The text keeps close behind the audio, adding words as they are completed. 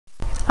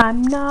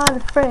I'm not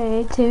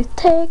afraid to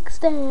take a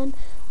stand,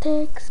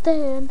 take a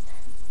stand.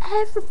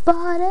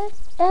 Everybody,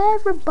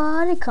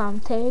 everybody, come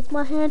take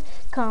my hand,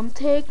 come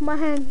take my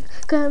hand,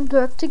 come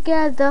work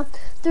together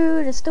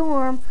through the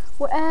storm,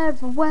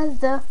 whatever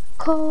weather,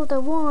 cold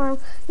or warm.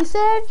 You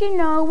said you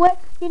know what,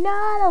 you're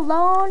not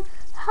alone.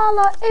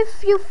 Holla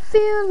if you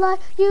feel like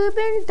you've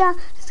been down,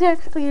 scared,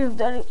 but you've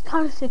done it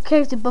honestly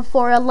crazy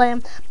before a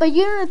lamb. But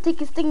you don't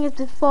think it's things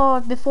to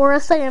fall before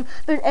a slam.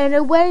 But in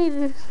a way,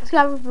 to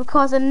discover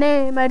because a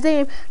name, my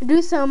name,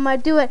 do something, I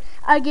do it.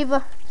 I give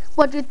a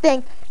what you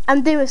think.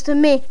 I'm doing this to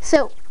me.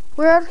 So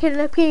we're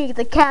gonna repeat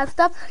the cat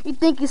stuff. You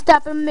think you're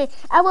stopping me?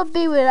 I will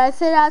be what I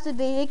said I should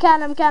be. You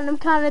count 'em,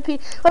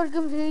 repeat.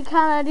 Welcome to the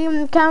kind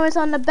of cameras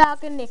on the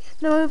balcony.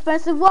 No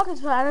offensive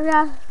walking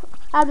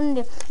out in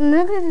the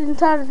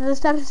inside of the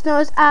stuff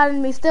snows out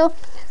in me still.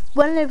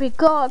 Whenever we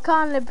go,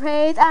 calling the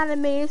praise out of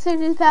me,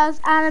 the past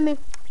out of me.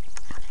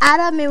 Out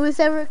of me,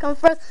 whichever comes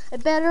first,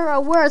 better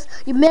or worse.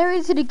 You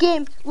married to the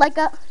game like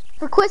a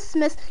for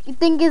Christmas. You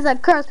think it's a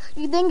curse.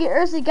 You think your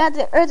earth got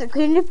the earth to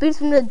clean your feet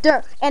from the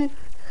dirt and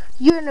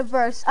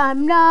universe.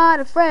 I'm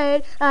not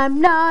afraid. I'm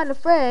not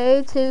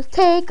afraid to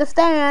take a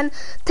stand.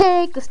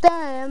 Take a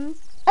stand.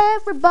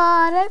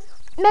 Everybody.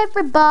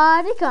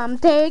 Everybody, come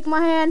take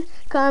my hand,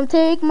 come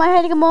take my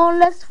hand, come on,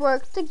 let's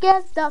work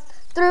together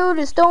through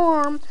the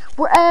storm,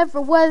 wherever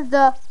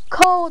weather,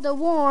 cold or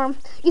warm.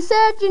 You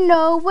said you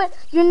know it,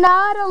 you're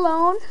not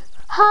alone.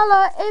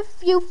 Holla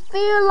if you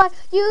feel like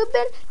you've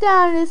been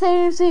down in the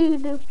same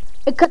city.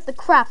 It cut the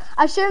crap.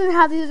 I shouldn't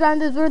have these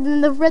rhymes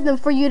in the rhythm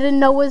for you to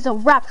know it's a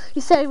rap.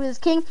 You said he was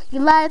king, you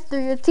lied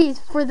through your teeth.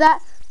 For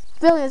that,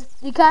 feelings,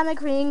 you kinda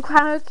green,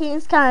 crown of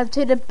kings, kind of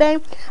to the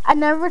bank. I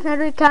never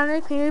kinda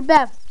clean your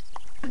bed.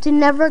 To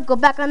never go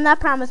back on that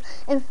promise.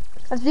 And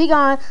let's be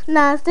gone.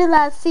 Now it's the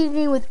last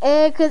season with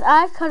egg, cause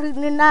I cut it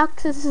in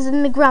oxygen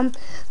in the ground.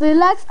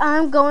 Relax,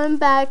 I'm going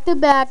back to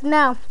back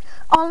now.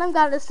 All I'm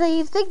gotta say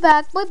is stick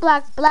back with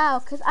black blow,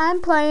 cause I'm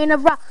playing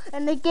around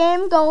and the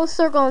game goes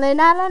circling and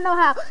I don't know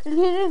how. And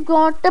he's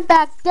going to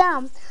back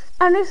down.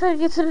 I'm just gonna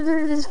get to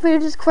this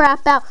this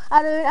crap out.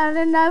 I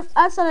don't know.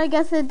 I thought I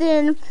guess it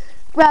didn't.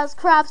 Browse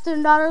crops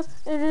to daughters.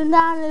 It is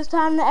now it's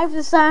time to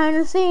exercise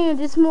and see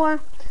it's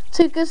more.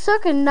 Took a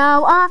second,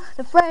 now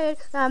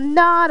I'm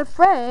not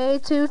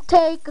afraid to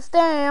take a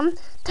stand,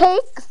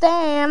 take a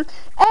stand.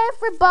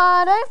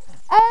 Everybody,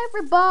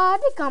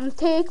 everybody, come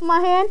take my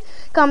hand,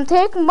 come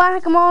take my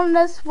hand, come on,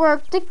 let's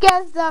work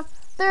together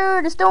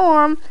through the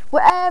storm,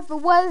 wherever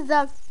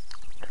weather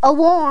a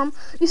warm.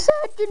 You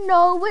said you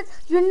know it,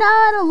 you're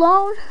not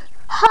alone.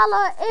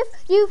 Holla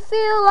if you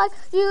feel like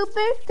you've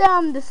been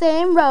down the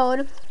same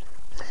road,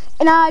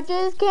 and I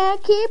just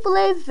can't keep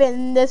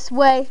living this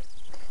way.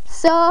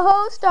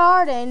 So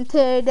starting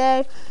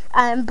today,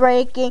 I'm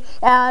breaking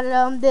out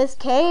of this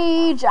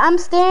cage. I'm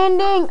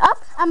standing up,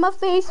 I'ma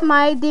face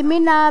my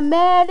demon, I'm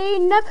mad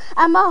enough.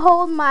 I'ma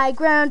hold my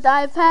ground,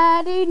 I've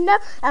had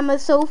enough. I'm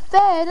so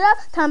fed up,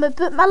 time to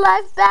put my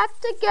life back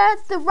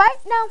together right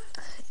now.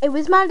 It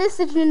was my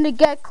decision to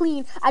get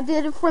clean. I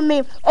did it for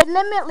me.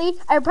 Admittedly,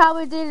 I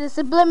probably did it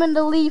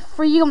subliminally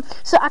for you,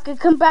 so I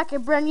could come back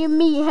and brand new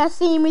me has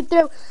seen me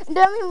through. And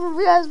don't even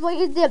realize what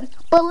you did.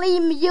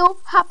 Believe me, you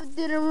hop it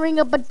didn't ring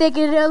up, but they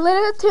get a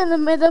little to the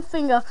middle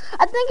finger.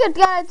 I think I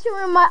got a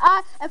tear in my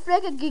eye. I feel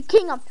like I get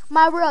king of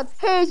my world.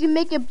 Hairs, you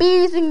make your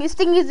bees and your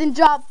stingers and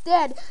drop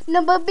dead.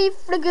 Number be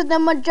flickers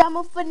than my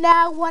drama for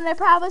now. When I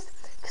promise.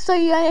 So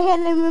you're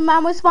handling my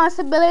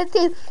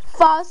responsibilities.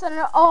 False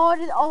under all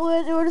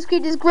this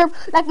creatures grip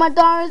like my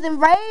daughters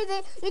and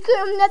raising. You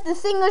couldn't let the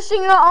single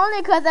shingle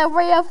only cause I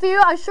wear a fear.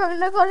 I short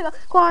in the corner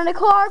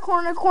car, in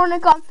the corner,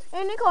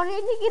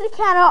 you get the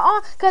counter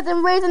on cause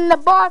I'm raising the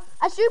bar.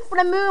 I shoot for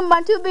the moon, but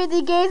I'm too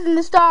busy gazing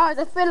the stars.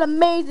 I feel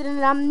amazing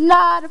and I'm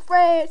not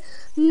afraid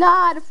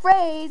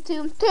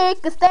to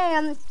take a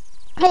stand,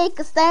 take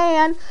a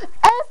stand.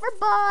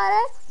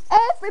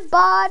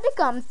 Everybody,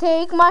 come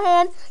take my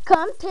hand,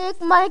 come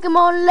take my hand, come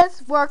on,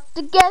 let's work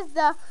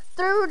together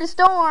through the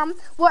storm,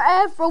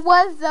 wherever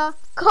weather,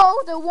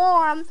 cold or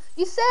warm.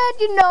 You said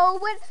you know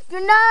it,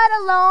 you're not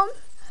alone.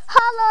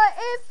 Holla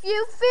if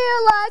you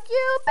feel like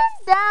you've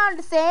been down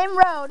the same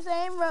road,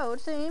 same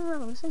road, same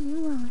road,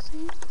 same road,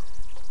 same road.